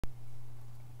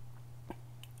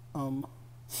Um,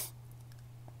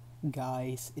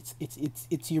 guys,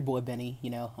 it's your boy Benny.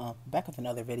 Back with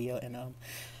another video, and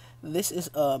this is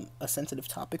a sensitive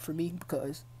topic for me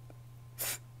because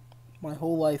my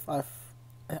whole life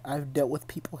I've dealt with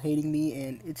people hating me,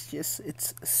 and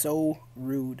it's so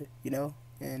rude,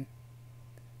 and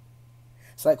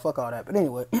it's like fuck all that. But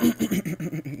anyway,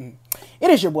 it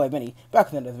is your boy Benny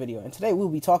back with another video, and today we'll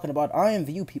be talking about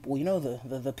Imvu people.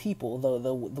 The people,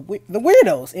 the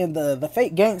weirdos, and the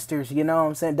fake gangsters. You know what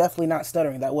I'm saying? Definitely not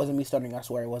stuttering. That wasn't me stuttering. I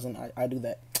swear it wasn't. I do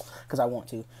that because I want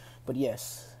to. But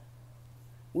yes,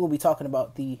 we'll be talking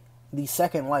about the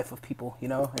second life of people.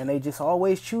 And they just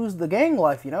always choose the gang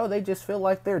life. They just feel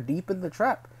like they're deep in the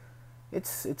trap.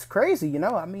 It's crazy.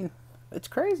 I mean, it's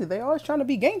crazy. They always trying to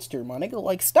be gangster, my nigga.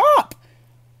 Like, stop.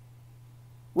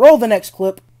 Roll the next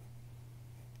clip.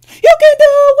 You can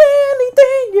do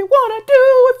anything you want to do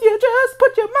if you just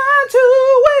put your mind to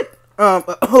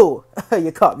it.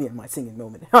 You caught me in my singing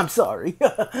moment. I'm sorry.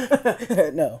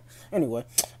 No. Anyway,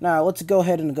 now let's go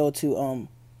ahead and go to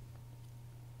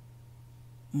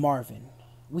Marvin.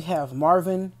 We have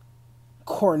Marvin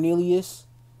Cornelius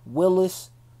Willis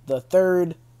the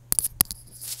Third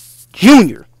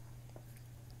Jr.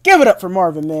 Give it up for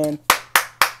Marvin, man.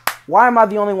 Why am I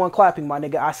the only one clapping, my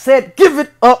nigga? I said give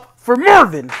it up for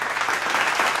Marvin.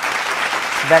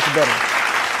 That's better.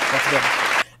 That's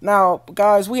better. Now,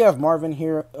 guys, we have Marvin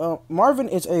here. Marvin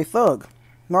is a thug.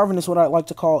 Marvin is what I like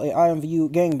to call a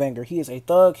IMVU gangbanger. He is a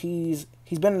thug. He's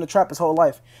been in the trap his whole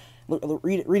life.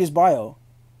 Read his bio.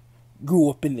 Grew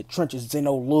up in the trenches. Ain't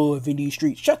no love in these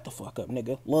streets. Shut the fuck up,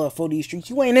 nigga. Love for these streets.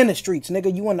 You ain't in the streets,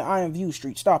 nigga. You in the IMVU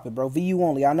streets. Stop it, bro. VU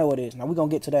only. I know it is. Now, we're going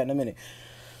to get to that in a minute.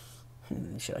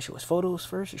 Should I show his photos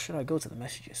first, or should I go to the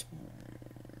messages?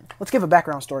 Let's give a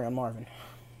background story on Marvin.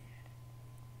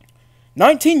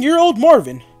 19-year-old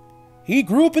Marvin. He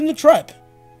grew up in the trap.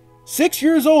 6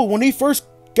 years old when he first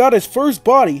got his first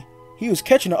body. He was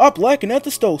catching up lacking at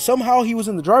the stove. Somehow he was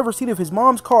in the driver's seat of his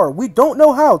mom's car. We don't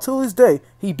know how till this day.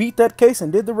 He beat that case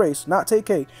and did the race, not take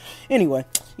K. Anyway,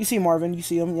 you see Marvin, you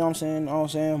see him, you know what I'm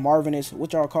saying? Marvin is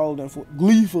what y'all call him for,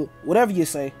 gleeful, whatever you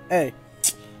say. Hey,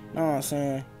 know what I'm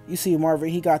saying? You see Marvin,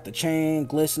 he got the chain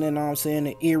glistening, know what I'm saying,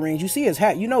 the earrings. You see his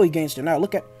hat, you know he gangster now.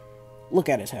 Look at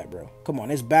his hat, bro. Come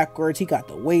on, it's backwards. He got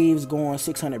the waves going,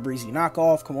 600 Breezy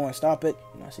knockoff. Come on, stop it.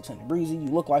 You're not 600 Breezy, you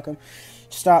look like him.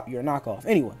 Stop, you're a knockoff.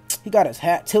 Anyway, he got his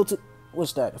hat tilted.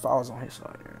 What's that? If I was on his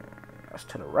side, that's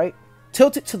to the right.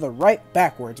 Tilted to the right,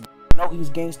 backwards. No, he's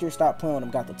gangster. Stop playing with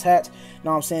him. Got the tats.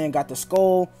 Know what I'm saying? Got the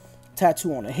skull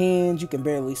tattoo on the hands. You can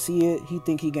barely see it. He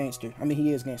think he gangster. I mean,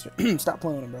 he is gangster. Stop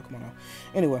playing with him, bro. Come on now.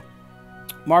 Anyway,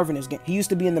 Marvin is he used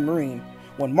to be in the Marine.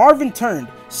 When Marvin turned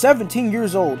 17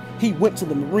 years old, he went to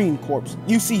the Marine Corps.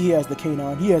 You see he has the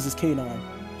K9. He has his K9.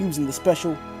 He was in the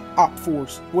Special Op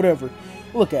Force, whatever.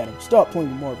 Look at him. Stop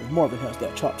playing with Marvin. Marvin has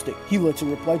that chopstick. He lets it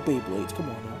rip like Beyblades. Come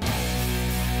on now.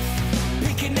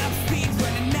 Picking up speed,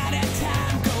 running out of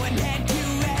time, going head to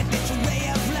head. It's a way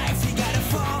of life. You gotta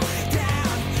fall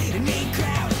down and need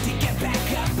crowd to get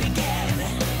back up again.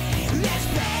 Let's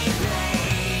Beyblade.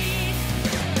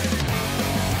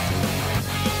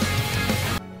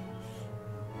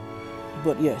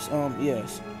 But yes,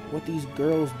 yes. What these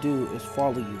girls do is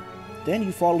follow you. Then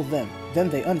you follow them. Then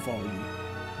they unfollow you.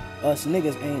 Us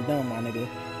niggas ain't dumb, my nigga.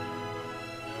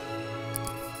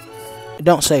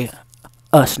 Don't say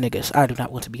us niggas. I do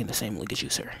not want to be in the same league as you,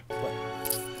 sir. But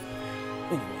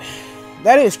anyway,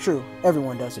 that is true.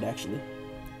 Everyone does it, actually.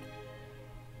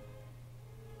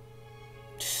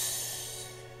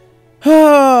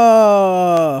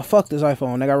 Fuck this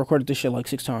iPhone. Nigga, I recorded this shit like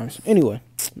 6 times. Anyway,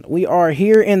 we are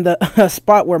here in the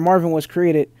spot where Marvin was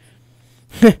created.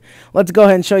 Let's go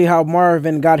ahead and show you how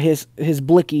Marvin got his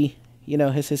blicky.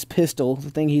 His pistol, the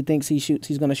thing he thinks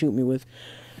he's gonna shoot me with.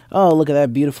 Oh, look at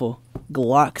that beautiful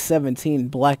Glock 17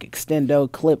 black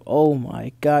extendo clip. Oh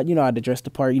my god, I had to dress the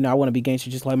part. I want to be gangster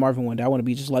just like Marvin one day. I want to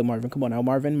be just like Marvin. Come on now,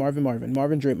 Marvin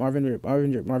drip,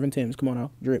 Marvin Timms. Come on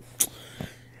now, drip.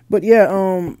 But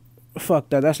yeah, fuck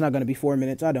that. That's not gonna be 4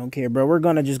 minutes. I don't care, bro. We're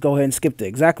gonna just go ahead and skip to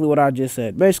exactly what I just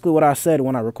said. Basically, what I said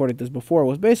when I recorded this before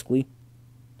was basically.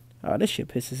 This shit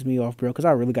pisses me off, bro, because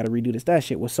I really got to redo this. That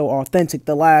shit was so authentic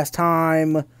the last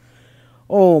time.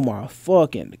 Oh, my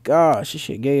fucking gosh. This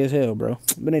shit gay as hell, bro.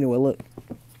 But anyway, look.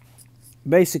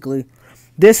 Basically,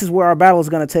 this is where our battle is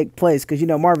going to take place, because,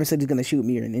 Marvin said he's going to shoot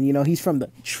me. And he's from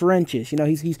the trenches.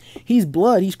 He's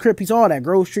blood. He's Crip. He's all that.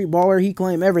 Grove Street baller. He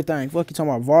claim everything. Fuck, you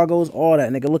talking about Vagos? All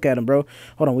that, nigga. Look at him, bro.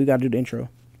 Hold on. We got to do the intro.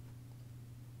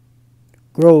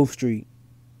 Grove Street.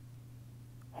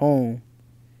 Home.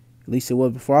 least it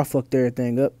was before I fucked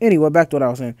everything up. Anyway, back to what I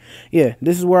was saying. Yeah,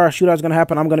 this is where our shootout's going to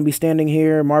happen. I'm going to be standing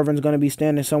here. Marvin's going to be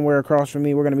standing somewhere across from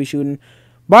me. We're going to be shooting.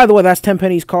 By the way, that's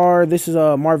Tenpenny's car. This is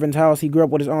Marvin's house. He grew up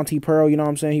with his auntie Pearl. You know what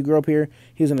I'm saying? He grew up here.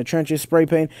 He was in the trenches, spray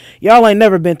paint. Y'all ain't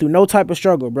never been through no type of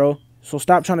struggle, bro. So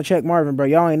stop trying to check Marvin, bro.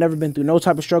 Y'all ain't never been through no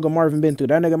type of struggle Marvin been through.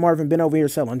 That nigga Marvin been over here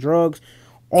selling drugs.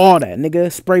 All that,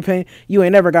 nigga. Spray paint. You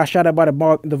ain't never got shot at by the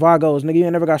Vagos, nigga. You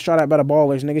ain't never got shot at by the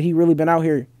Ballers, nigga. He really been out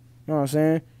here. You know what I'm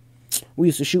saying? We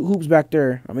used to shoot hoops back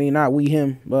there. I mean, not we,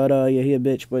 him. But, yeah, he a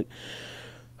bitch. But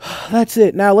that's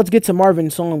it. Now, let's get to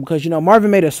Marvin's song. Because, you know,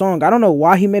 Marvin made a song. I don't know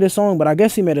why he made a song, but I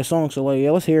guess he made a song. So, like, yeah,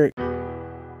 let's hear it.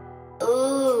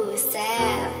 Ooh,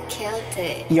 Sam, killed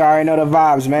it. You already know the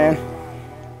vibes, man.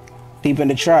 Deep in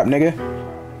the trap, nigga.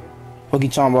 What you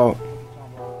talking about?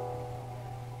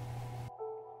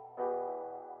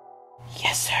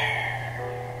 Yes, sir.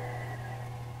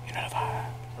 You know the vibe.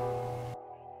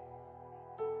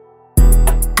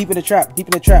 Deep in the trap, deep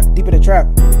in the trap, deep in the trap.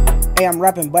 Hey, I'm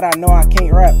rapping, but I know I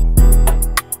can't rap.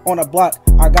 On the block,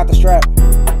 I got the strap.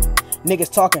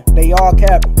 Niggas talking, they all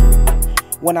cap.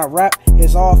 When I rap,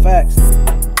 it's all facts.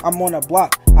 I'm on the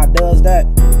block, I does that.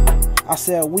 I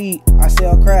sell weed, I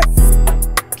sell crack.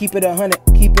 Keep it 100,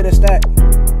 keep it a stack.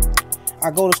 I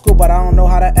go to school, but I don't know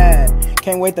how to add.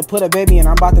 Can't wait to put a baby and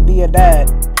I'm about to be a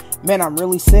dad. Man, I'm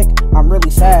really sick, I'm really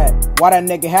sad. Why that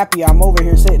nigga happy, I'm over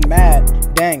here sitting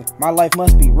mad. Dang, my life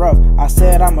must be rough. I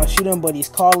said I'ma shoot him, but he's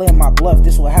calling my bluff.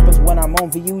 This what happens when I'm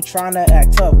on VU trying to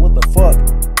act tough. What the fuck?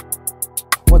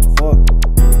 What the fuck?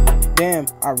 Damn,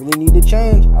 I really need to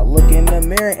change. I look in the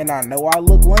mirror and I know I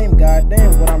look lame. God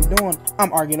damn, what I'm doing?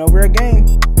 I'm arguing over a game.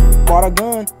 Bought a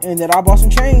gun and then I bought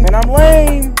some chain. And I'm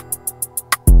lame.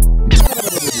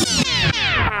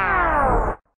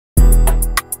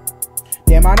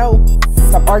 Damn, I know.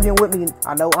 Stop arguing with me.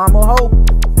 I know I'm a hoe.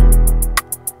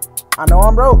 I know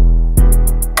I'm broke.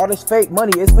 All this fake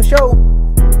money is for show.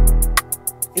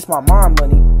 It's my mom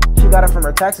money. She got it from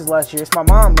her taxes last year. It's my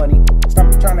mom money.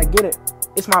 Stop trying to get it.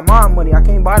 It's my mom money. I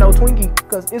can't buy no Twinkie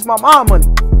because it's my mom money.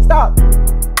 Stop.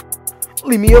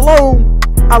 Leave me alone.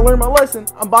 I learned my lesson.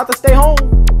 I'm about to stay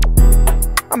home.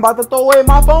 I'm about to throw away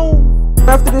my phone.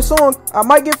 After this song, I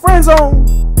might get friends on.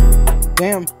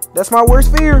 Damn, that's my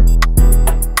worst fear.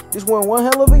 Just went one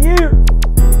hell of a year.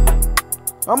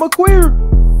 I'm a queer.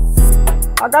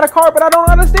 I got a car, but I don't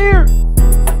know how to steer.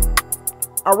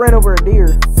 I ran over a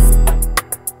deer.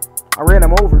 I ran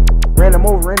him over. Ran him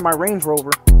over in my Range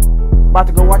Rover. About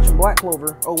to go watch some Black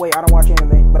Clover. Oh wait, I don't watch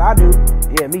anime, but I do.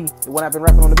 Yeah, me, the one I've been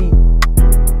rapping on the beat.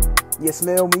 You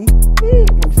smell me?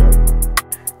 I'm sorry.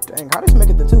 Dang, how does this make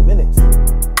it to 2 minutes?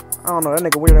 I don't know, that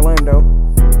nigga weird and lame though.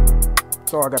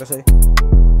 That's all I gotta say.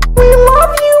 We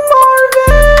love you,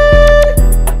 Marvin!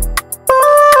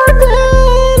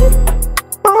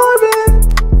 Marvin!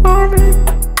 Marvin!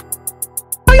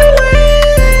 Are you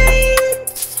lame?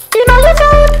 You know you're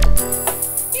tough.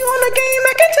 You on the game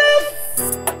making tough.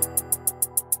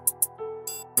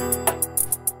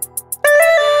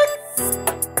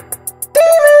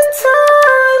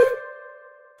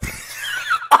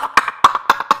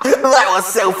 That was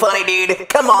so funny, dude.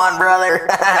 Come on, brother.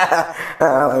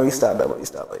 Let me stop.